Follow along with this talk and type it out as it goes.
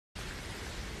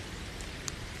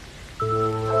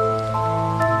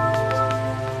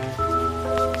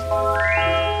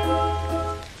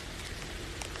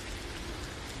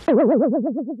Hello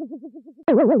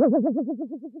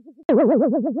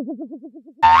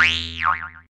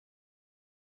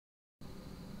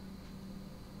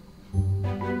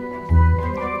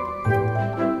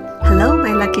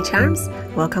my lucky charms,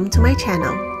 welcome to my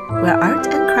channel, where art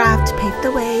and craft pave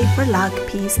the way for luck,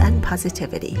 peace and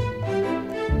positivity.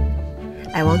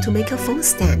 I want to make a phone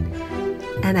stand,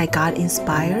 and I got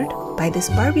inspired by this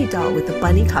Barbie doll with the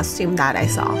bunny costume that I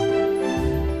saw.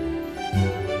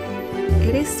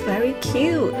 It is very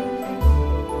cute.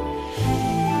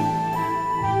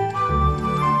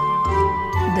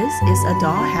 This is a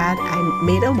doll head I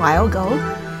made a while ago.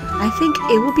 I think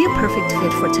it will be a perfect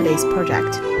fit for today's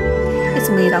project. It's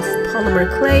made of polymer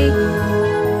clay,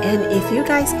 and if you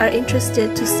guys are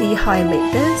interested to see how I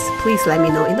made this, please let me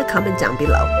know in the comment down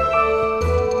below.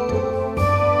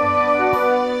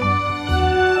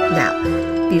 Now,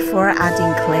 before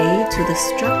adding clay to the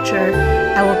structure,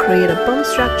 I will create a bone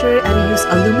structure and use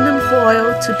aluminum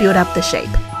foil to build up the shape.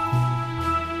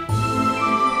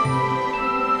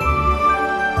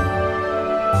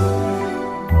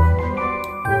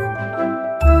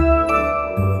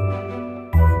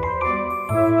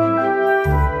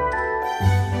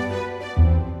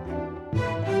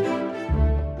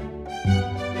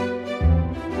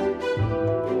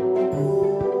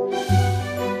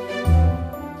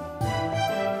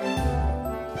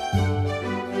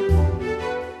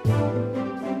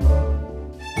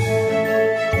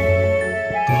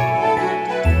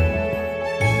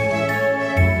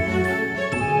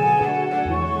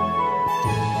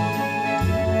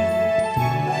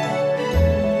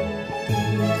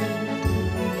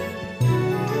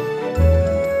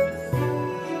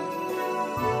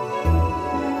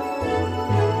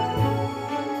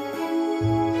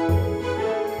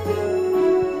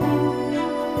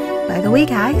 By the way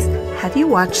guys, have you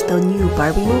watched the new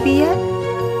Barbie movie yet?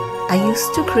 I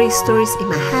used to create stories in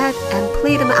my head and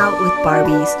play them out with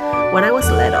Barbies when I was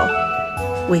little.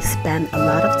 We spent a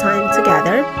lot of time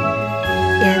together,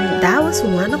 and that was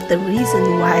one of the reasons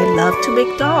why I love to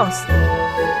make dolls.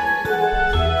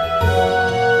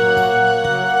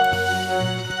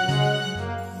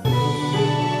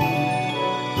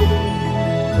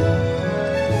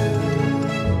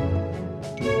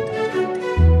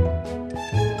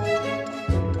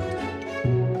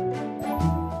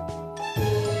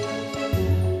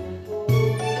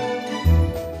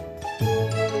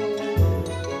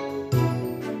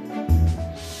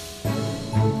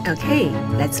 Okay,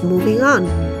 let's moving on.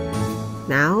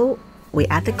 Now we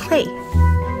add the clay.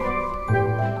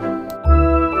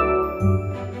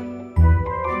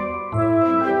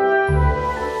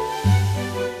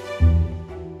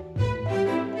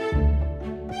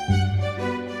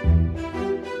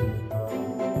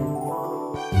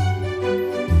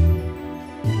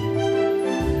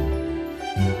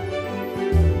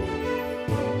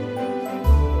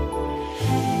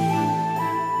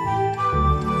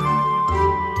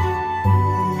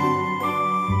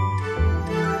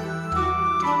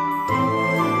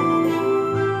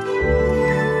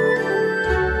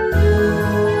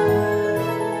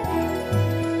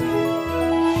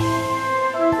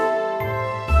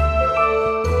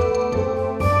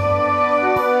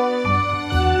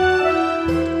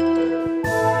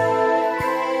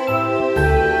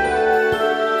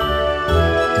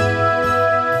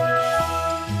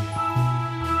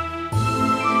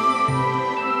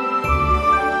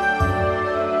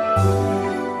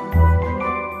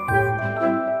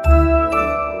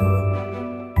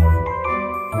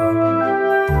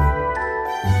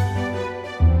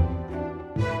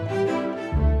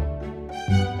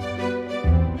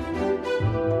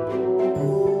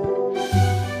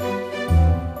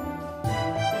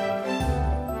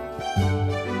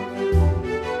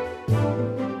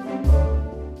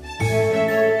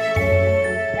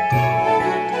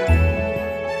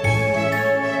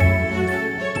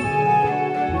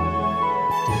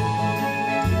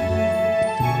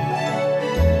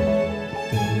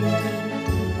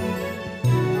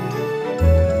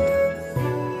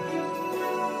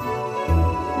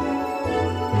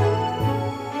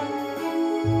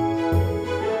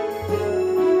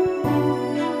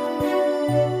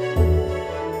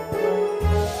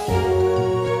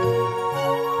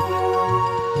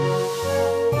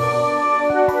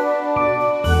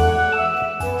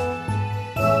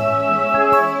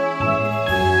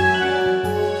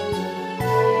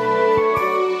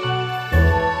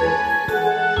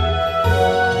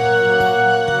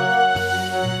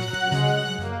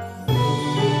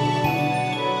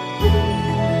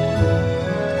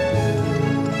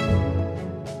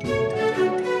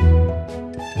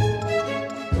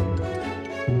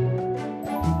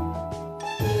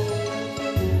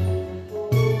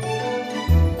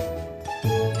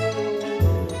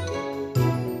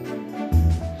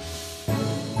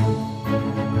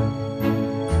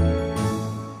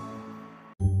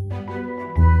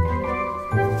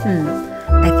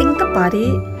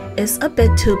 body is a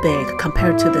bit too big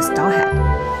compared to this doll head.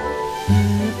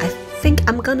 I think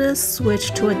I'm gonna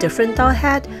switch to a different doll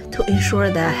head to ensure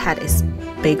the head is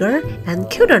bigger and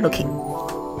cuter looking.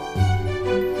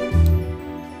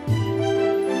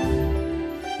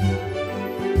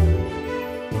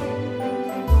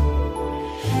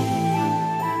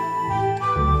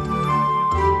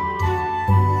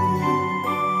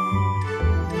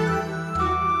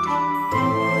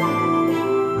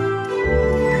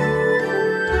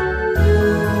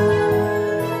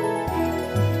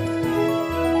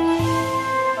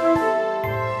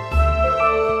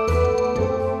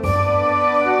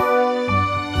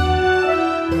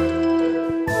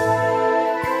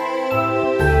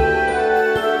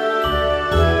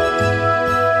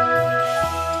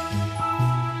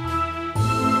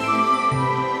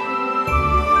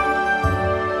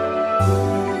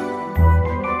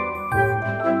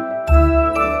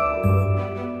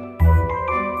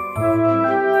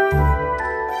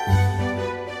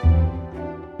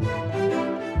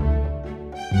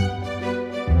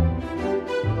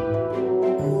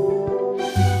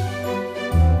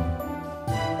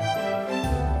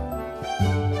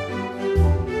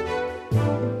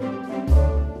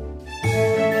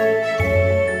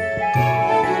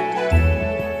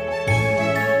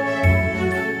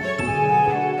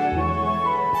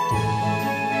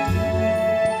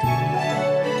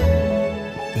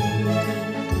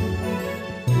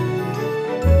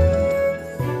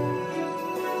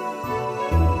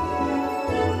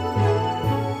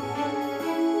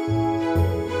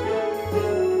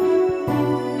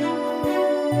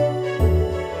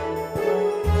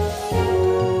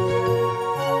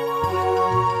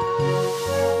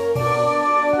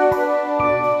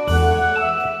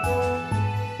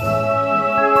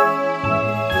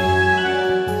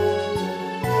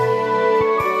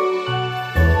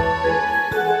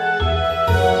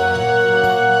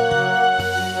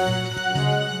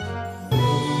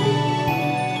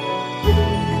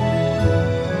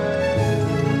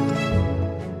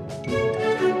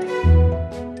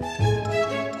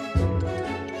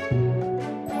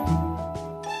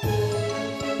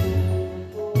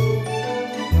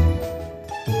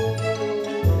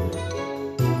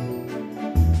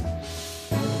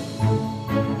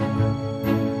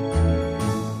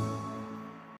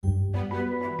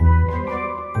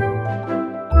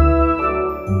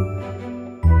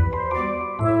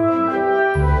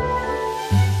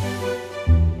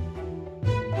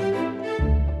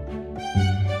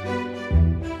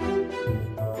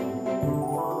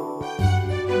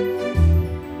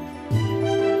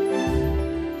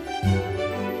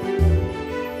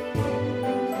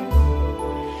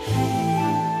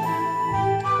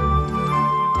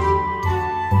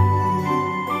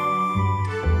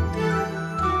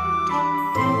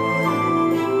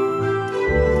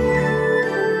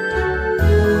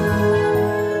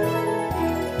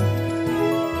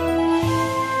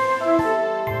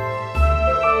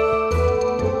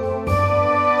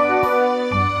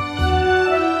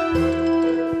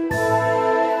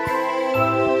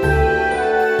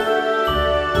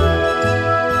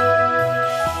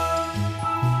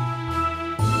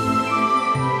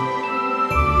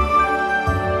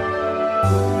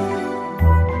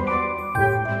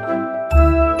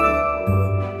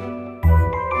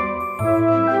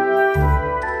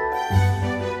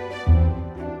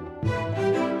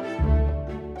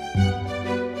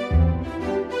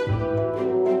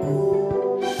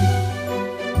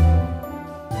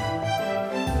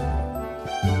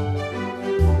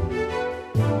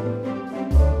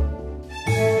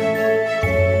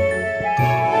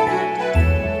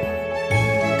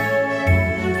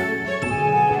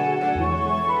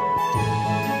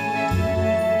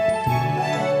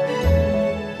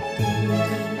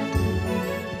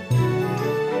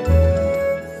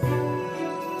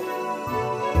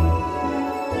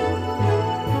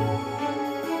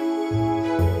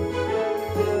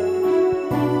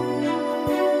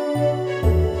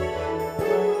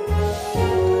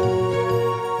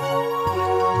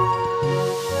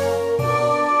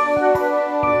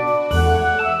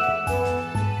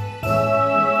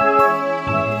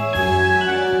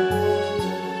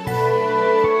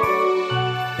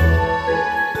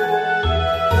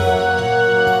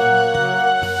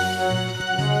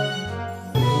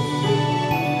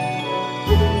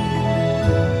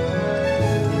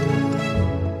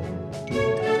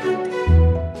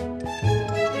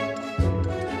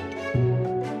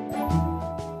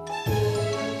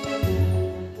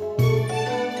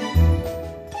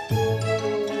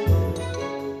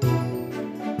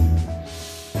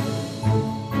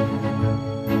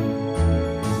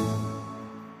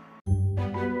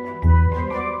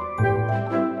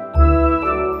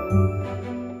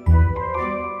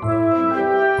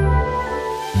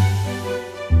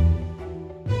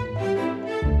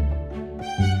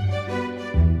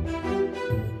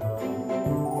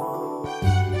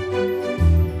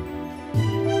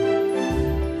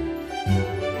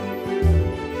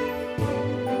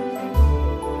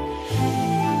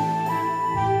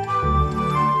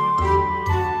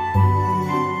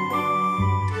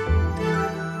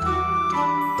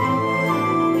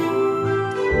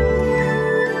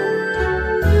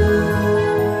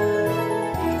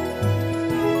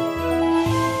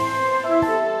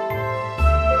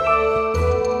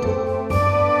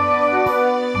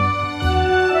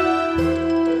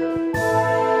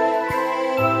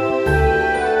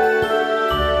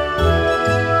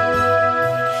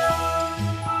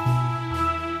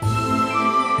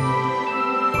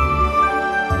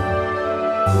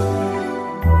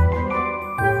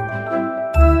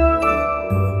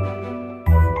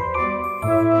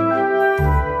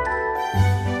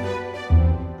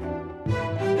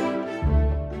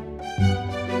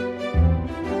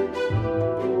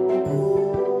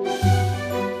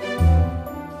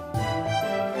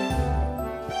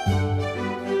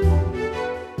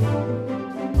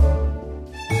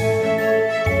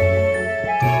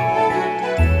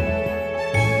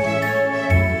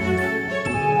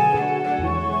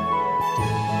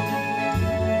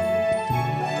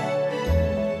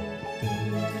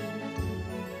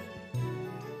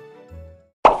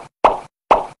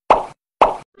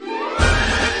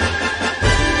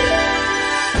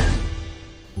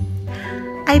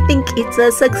 I think it's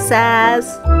a success.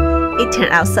 It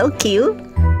turned out so cute.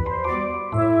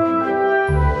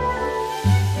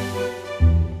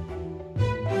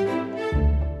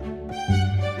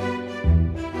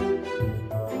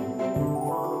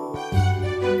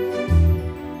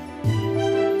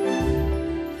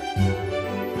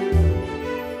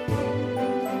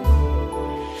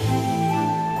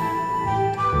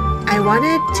 I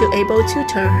wanted to able to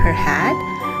turn her head,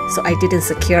 so I didn't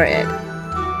secure it.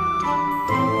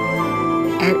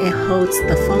 And it holds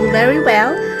the phone very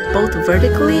well, both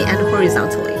vertically and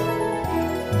horizontally.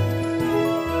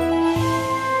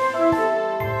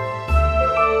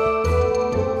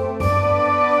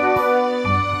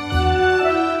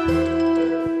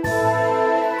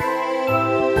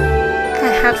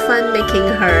 I had fun making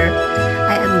her.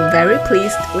 I am very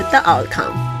pleased with the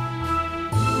outcome.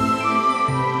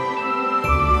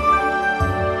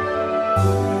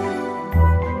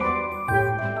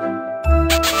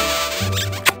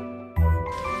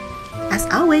 As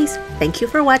always, thank you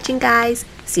for watching, guys.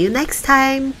 See you next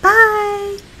time. Bye!